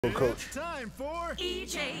Coach. It's time for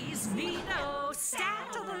EJ's Neato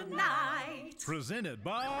Stat of the Night. Presented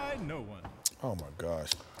by no one. Oh my gosh.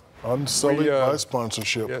 Unsullied by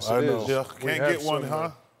sponsorship. Yes, I it know. is. Yeah, We can't have get one, some, huh?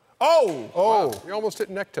 Oh! Wow, you almost hit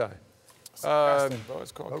necktie. We have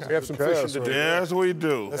some Cast, fishing to right? do. Yes, we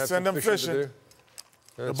do. Have Let's some send them fishing to fishing.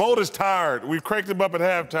 do. The boat is tired. We cranked him up at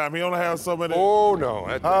halftime. He only has so many. Oh, no.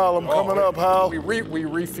 Hal, I'm coming up, Hal. We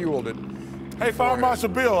refueled it. Hey, Fire Marshal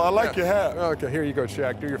Bill, I like your hat. Okay, here you go,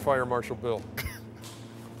 Shaq. Do your Fire Marshal Bill.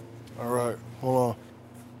 All right, hold on.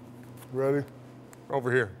 Ready?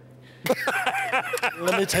 Over here.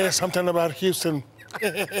 Let me tell you something about Houston.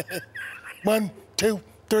 1, 2,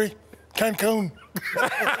 3, Cancun.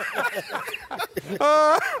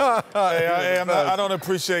 I don't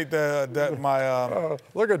appreciate that my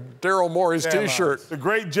Look at Daryl Morey's T-shirt. the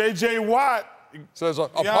great J.J. Watt. Says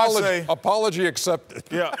Beyonce. apology accepted.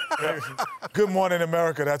 Yeah. Good morning,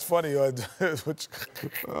 America. That's funny.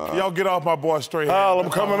 Y'all get off my boy straight. Hal, I'm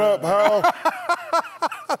coming up, Hal.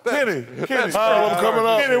 Kenny, Hal, I'm coming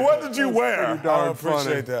up. Kenny, what did you wear? I darn don't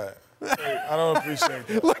appreciate that. I don't appreciate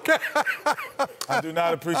that. I do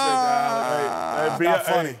not appreciate that. Hey, not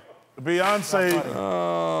funny. Beyonce.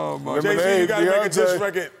 Oh, my Jay-Z, you gotta make a diss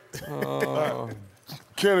record.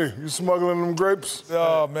 Kenny, you smuggling them grapes?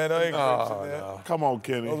 Oh, man, that ain't grapes in there. No. Come on,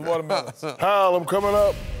 Kenny. Those watermelons. Hal, I'm coming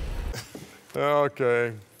up.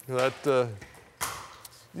 Okay. That,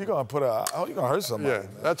 You're gonna hurt somebody. yeah,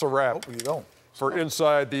 that's a wrap. Hopefully you don't. For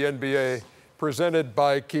Inside the NBA, presented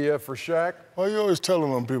by Kia for Shaq, Why you always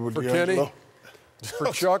telling them people, for D'Angelo? Kenny,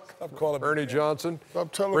 for Chuck, Stop calling me Ernie Kenny. Johnson.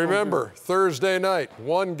 Stop telling them Remember, Thursday night,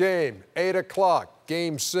 one game, 8 o'clock,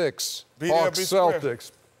 Game 6, Be there, Hawks be square.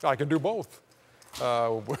 Celtics. I can do both.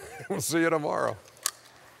 We'll see you tomorrow.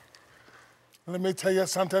 Let me tell you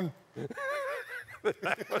something.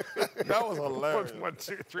 That was hilarious. 1,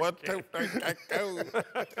 2, 3. What the